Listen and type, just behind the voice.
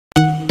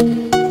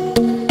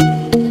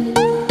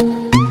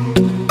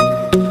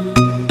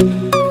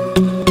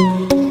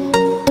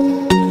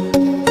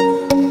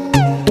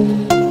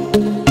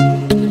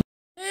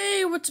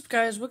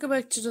welcome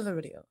back to another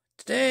video.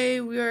 Today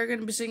we are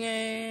going to be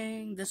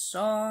singing this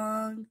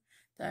song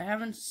that I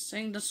haven't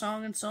sang the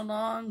song in so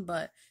long,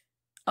 but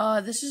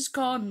this is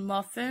called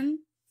Muffin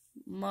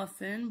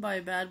by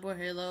Bad Boy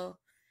Halo,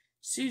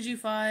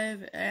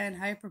 CG5, and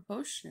Hyper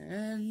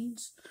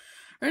Potions.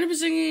 We're going to be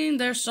singing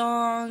their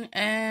song,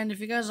 and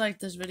if you guys like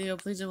this video,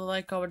 please leave a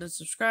like, comment, and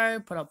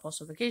subscribe, put up post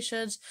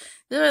notifications.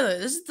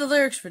 This is the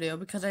lyrics video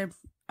because I'm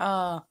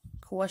don't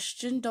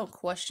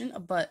question,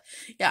 but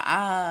yeah,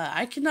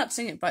 I cannot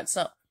sing it by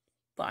itself,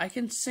 but I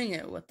can sing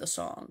it with the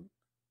song.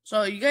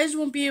 So you guys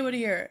won't be able to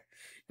hear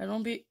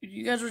it.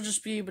 You guys will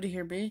just be able to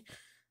hear me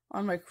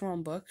on my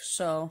Chromebook.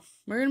 So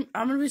I'm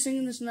gonna be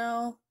singing this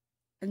now.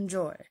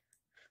 Enjoy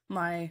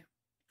my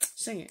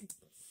singing.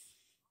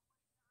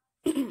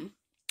 Oh,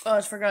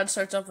 I forgot it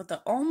starts off with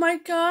the "Oh my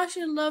gosh,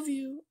 I love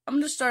you." I'm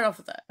gonna start off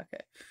with that.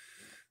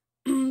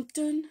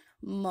 Okay.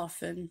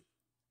 Muffin.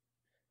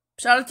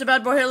 Shout out to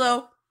Bad Boy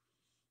Halo.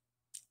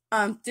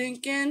 I'm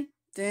thinking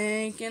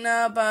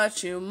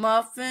about you,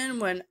 Muffin.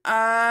 When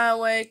I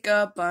wake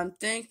up, I'm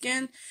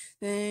thinking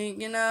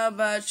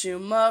about you,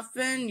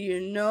 Muffin.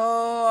 You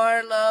know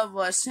our love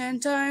was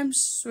 10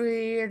 times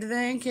sweeter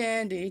than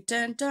candy,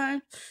 10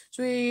 times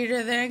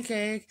sweeter than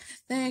cake.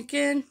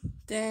 Thinking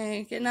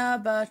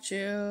about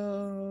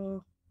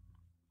you.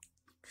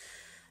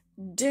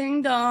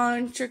 Ding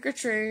dong, trick or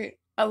treat.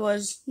 I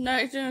was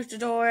knocking at the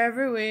door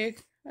every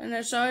week. And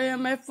I saw you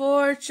my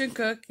fortune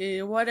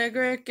cookie. What a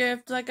great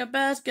gift, like a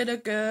basket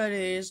of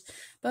goodies.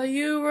 But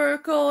you were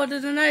colder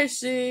than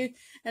icy,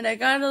 and I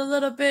got a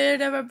little bit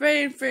of a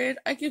brain freeze.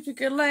 I can speak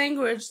your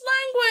language,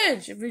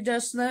 if you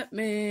just let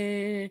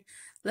me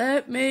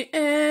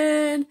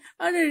in.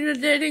 I need a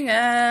dating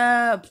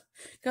app,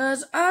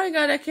 'cause I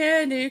got a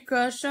candy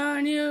crush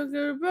on you.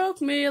 You broke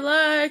me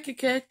like a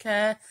Kit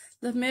Kat.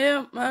 The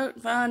milk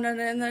found it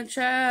in the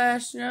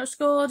trash. No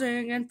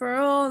scolding and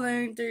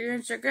paroling through your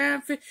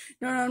Instagram feed.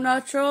 No, I'm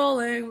not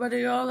trolling, but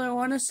you all I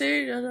wanna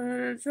see is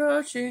a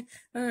trophy.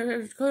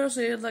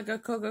 Like a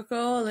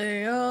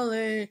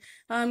Coca-Cola.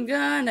 I'm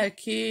gonna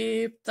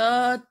keep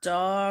the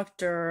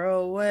doctor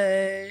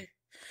away,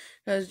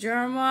 'cause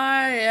you're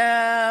my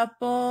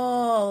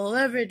apple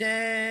every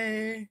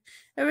day.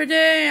 Every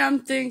day I'm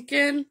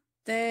thinking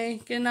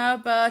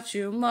about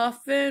you,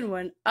 Muffin.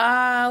 When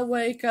I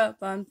wake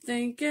up, I'm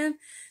thinking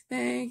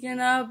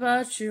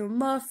about you,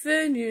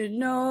 Muffin. You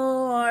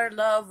know our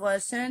love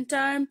was 10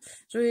 times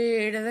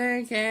sweeter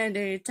than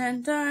candy,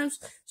 10 times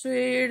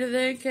sweeter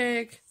than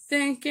cake.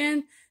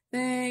 Thinking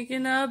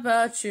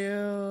about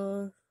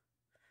you.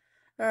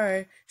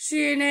 Alright,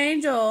 she an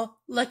angel,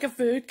 like a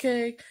fruit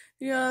cake.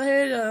 You're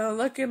here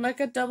looking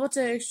like a double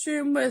take.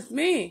 Stream with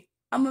me.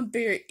 I'm a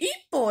beer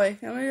eat boy.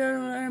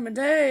 I'm a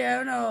day. I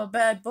don't know, a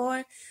bad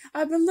boy.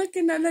 I've been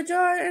looking at the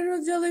jar and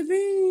the jelly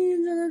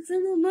beans and a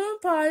little moon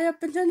pie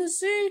up in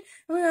Tennessee.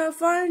 And when I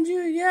find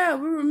you, yeah,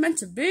 we were meant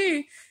to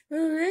be.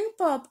 Ring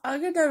pop, I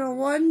get down on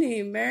one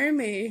knee. Marry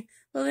me,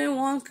 Willy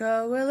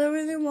Wonka,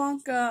 Willy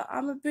Wonka.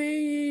 I'ma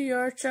be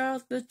your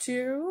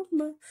chocolatier.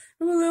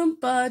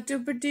 Oompa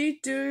Doopa Dee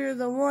Doo, you're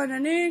the one I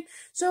need.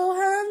 So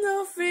have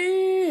no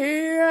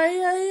fear.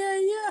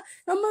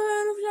 I'm a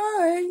little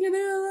flying in a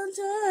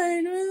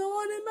Valentine. You're the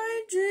one in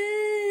my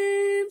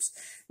dreams.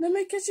 Let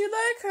me kiss you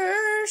like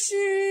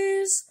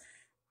Hershey's.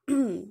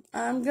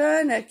 I'm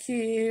gonna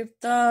keep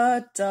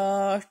the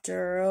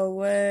doctor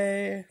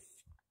away.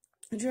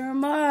 You're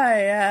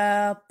my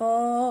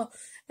apple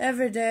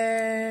every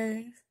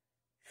day.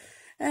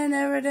 And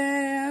every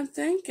day I'm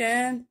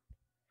thinking.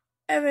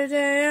 Every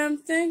day I'm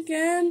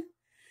thinking.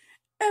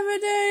 Every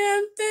day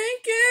I'm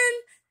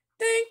thinking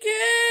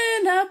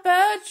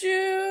about you.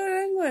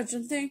 Language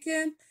I'm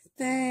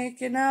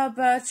thinking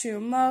about you,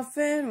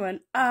 Muffin.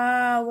 When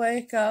I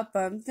wake up,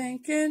 I'm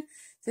thinking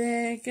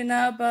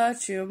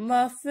about you,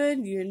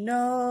 Muffin. You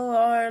know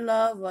our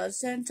love was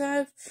 10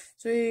 times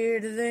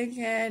sweeter than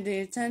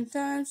candy, 10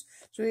 times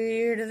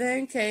sweeter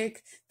than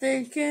cake.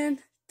 Thinking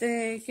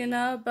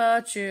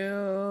about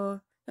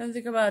you. Don't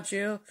think about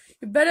you.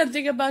 You better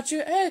think about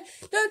you. Hey,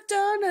 da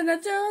da da da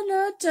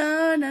da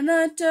da da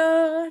da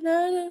da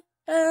da.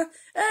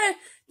 Hey,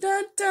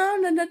 da da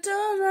da da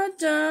da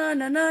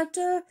da da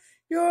da.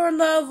 Your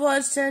love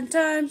was 10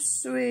 times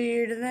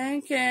sweeter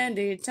than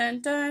candy,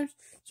 10 times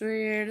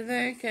sweeter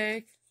than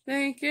cake.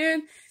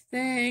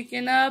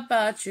 Thinking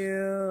about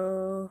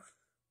you.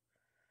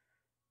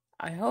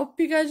 I hope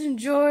you guys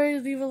enjoy.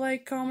 Leave a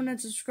like, comment,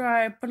 and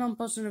subscribe. Put on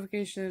post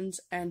notifications.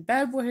 And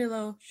Bad Boy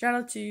Halo, shout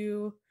out to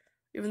you.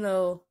 Even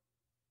though,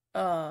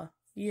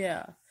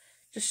 yeah.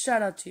 Just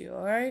shout out to you,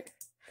 alright?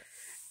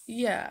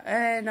 Yeah,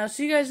 and I'll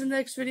see you guys in the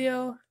next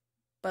video.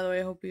 By the way,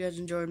 I hope you guys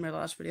enjoyed my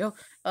last video.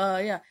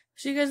 Yeah.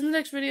 See you guys in the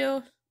next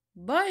video.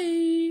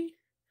 Bye!